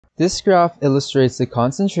This graph illustrates the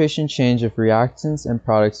concentration change of reactants and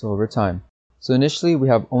products over time. So initially we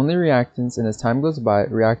have only reactants, and as time goes by,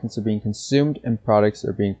 reactants are being consumed and products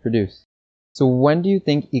are being produced. So when do you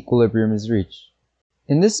think equilibrium is reached?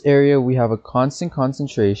 In this area we have a constant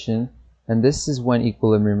concentration, and this is when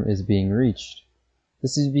equilibrium is being reached.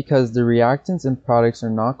 This is because the reactants and products are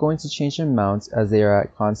not going to change in amounts as they are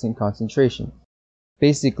at constant concentration.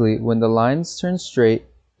 Basically, when the lines turn straight,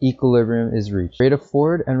 equilibrium is reached. Rate of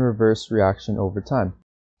forward and reverse reaction over time.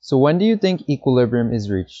 So when do you think equilibrium is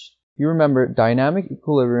reached? You remember, dynamic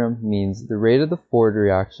equilibrium means the rate of the forward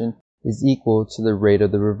reaction is equal to the rate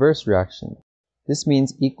of the reverse reaction. This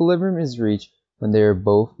means equilibrium is reached when they are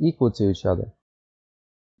both equal to each other.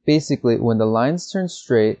 Basically, when the lines turn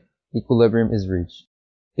straight, equilibrium is reached.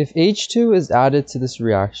 If H2 is added to this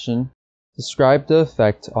reaction, describe the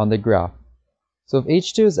effect on the graph. So if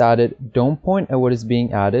H2 is added, don't point at what is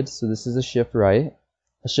being added, so this is a shift right.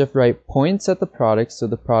 A shift right points at the products, so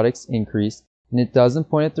the products increase, and it doesn't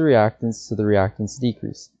point at the reactants, so the reactants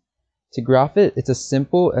decrease. To graph it, it's as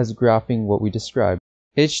simple as graphing what we described.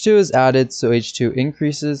 H2 is added, so H2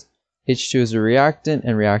 increases. H2 is a reactant,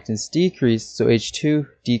 and reactants decrease, so H2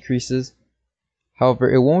 decreases.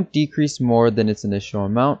 However, it won't decrease more than its initial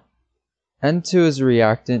amount. N2 is a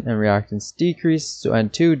reactant, and reactants decrease, so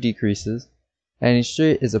N2 decreases.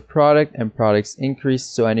 NH3 is a product, and products increase,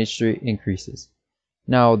 so NH3 increases.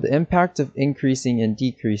 Now, the impact of increasing and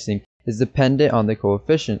decreasing is dependent on the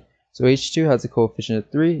coefficient. So H2 has a coefficient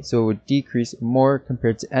of 3, so it would decrease more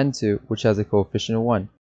compared to N2, which has a coefficient of 1.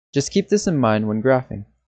 Just keep this in mind when graphing.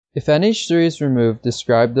 If NH3 is removed,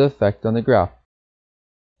 describe the effect on the graph.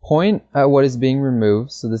 Point at what is being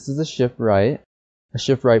removed, so this is a shift right. A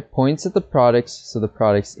shift right points at the products, so the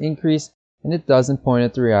products increase, and it doesn't point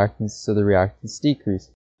at the reactants, so the reactants decrease.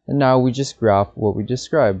 And now we just graph what we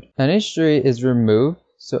described. NH3 is removed,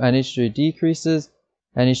 so NH3 decreases.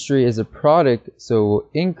 NH3 is a product, so it will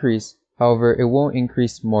increase, however it won't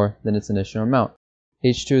increase more than its initial amount.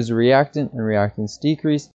 H2 is a reactant, and reactants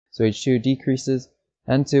decrease, so H2 decreases.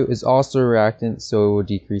 N2 is also a reactant, so it will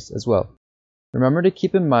decrease as well. Remember to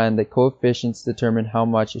keep in mind that coefficients determine how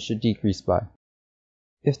much it should decrease by.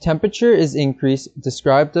 If temperature is increased,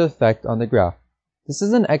 describe the effect on the graph. This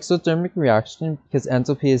is an exothermic reaction because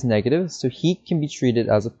enthalpy is negative, so heat can be treated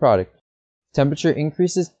as a product. If temperature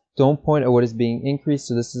increases, don't point at what is being increased,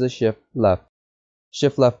 so this is a shift left.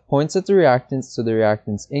 Shift left points at the reactants, so the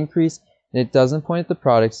reactants increase, and it doesn't point at the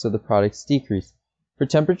products, so the products decrease. For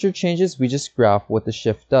temperature changes, we just graph what the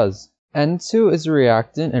shift does. N2 is a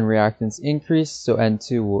reactant, and reactants increase, so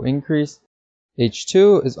N2 will increase.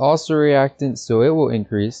 H2 is also a reactant, so it will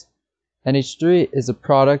increase. NH3 is a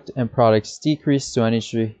product, and products decrease, so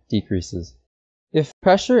NH3 decreases. If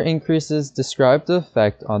pressure increases, describe the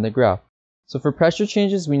effect on the graph. So for pressure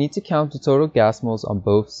changes, we need to count the total gas moles on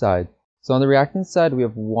both sides. So on the reactant side, we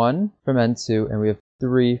have 1 from N2, and we have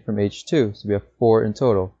 3 from H2, so we have 4 in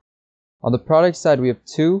total. On the product side, we have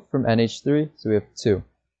 2 from NH3, so we have 2.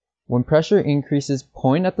 When pressure increases,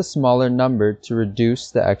 point at the smaller number to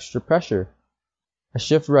reduce the extra pressure. A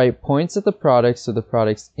shift right points at the products, so the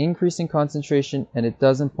products increase in concentration, and it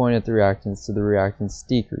doesn't point at the reactants, so the reactants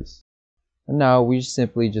decrease. And now we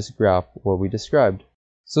simply just graph what we described.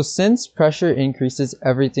 So since pressure increases,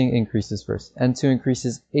 everything increases first. N2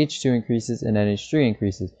 increases, H2 increases, and NH3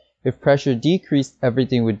 increases. If pressure decreased,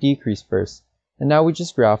 everything would decrease first. And now we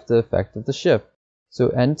just graph the effect of the shift. So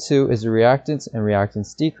N2 is a reactant, and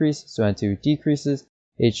reactants decrease, so N2 decreases.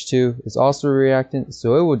 H2 is also a reactant,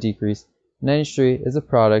 so it will decrease. And NH3 is a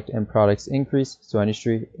product, and products increase, so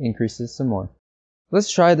NH3 increases some more. Let's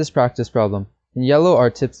try this practice problem. In yellow are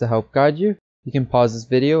tips to help guide you. You can pause this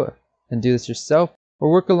video and do this yourself, or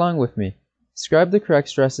work along with me. Describe the correct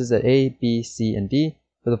stresses at A, B, C, and D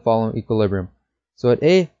for the following equilibrium. So at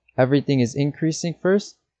A, everything is increasing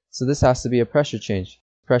first, so this has to be a pressure change.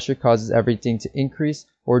 Pressure causes everything to increase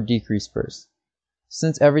or decrease first.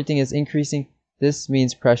 Since everything is increasing, this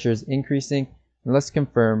means pressure is increasing, and let's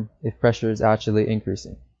confirm if pressure is actually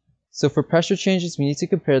increasing. So for pressure changes, we need to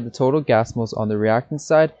compare the total gas moles on the reactant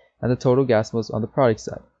side and the total gas moles on the product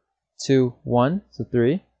side. 2, 1, so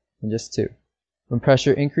 3, and just 2. When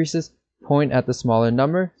pressure increases, point at the smaller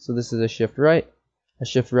number, so this is a shift right. A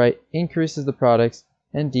shift right increases the products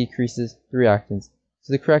and decreases the reactants.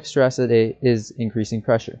 So the correct stress at A is increasing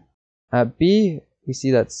pressure. At B, we see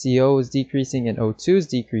that CO is decreasing and O2 is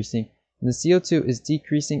decreasing, and the CO2 is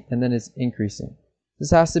decreasing and then is increasing. This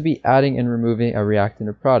has to be adding and removing a reactant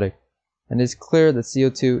or product, and it's clear that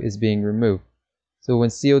CO2 is being removed. So when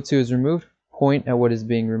CO2 is removed, point at what is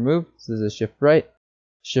being removed, so this is a shift right.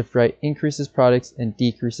 Shift right increases products and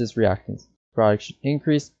decreases reactants. Products should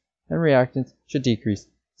increase, and reactants should decrease.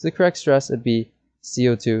 So the correct stress at B,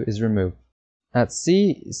 CO2 is removed. At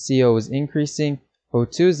C, CO is increasing,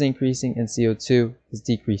 O2 is increasing, and CO2 is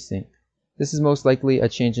decreasing. This is most likely a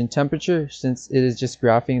change in temperature since it is just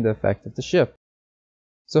graphing the effect of the shift.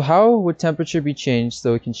 So how would temperature be changed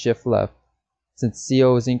so it can shift left, since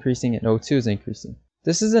CO is increasing and O2 is increasing?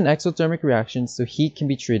 This is an exothermic reaction, so heat can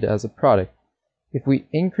be treated as a product. If we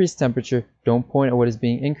increase temperature, don't point at what is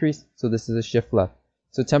being increased, so this is a shift left.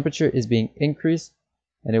 So temperature is being increased,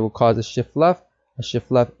 and it will cause a shift left. A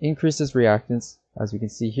shift left increases reactants, as we can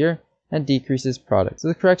see here, and decreases products. So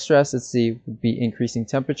the correct stress at C would be increasing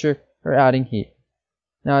temperature or adding heat.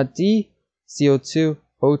 Now at D, CO2,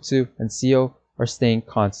 O2, and CO are staying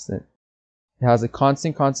constant. It has a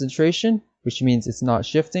constant concentration, which means it's not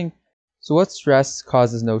shifting. So what stress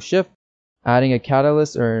causes no shift? Adding a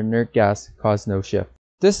catalyst or an inert gas causes no shift.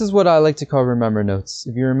 This is what I like to call remember notes.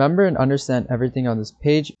 If you remember and understand everything on this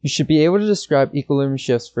page, you should be able to describe equilibrium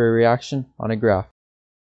shifts for a reaction on a graph.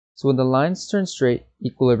 So when the lines turn straight,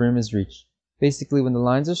 equilibrium is reached. Basically, when the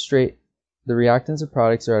lines are straight, the reactants or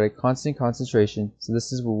products are at a constant concentration, so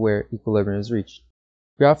this is where equilibrium is reached.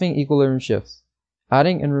 Graphing equilibrium shifts.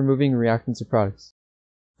 Adding and removing reactants or products.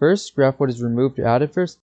 First, graph what is removed or added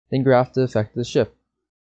first, then graph the effect of the shift.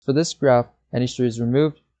 For this graph, any stream is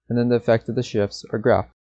removed, and then the effect of the shifts are graphed.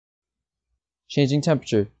 Changing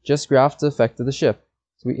temperature, just graph the effect of the shift.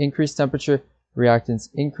 So we increase temperature, reactants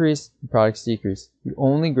increase, and products decrease. We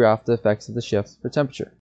only graph the effects of the shifts for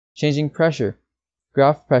temperature. Changing pressure,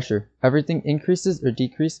 graph pressure. Everything increases or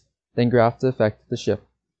decreases, then graph the effect of the shift.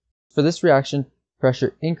 For this reaction,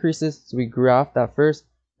 pressure increases, so we graph that first,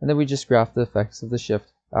 and then we just graph the effects of the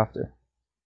shift after.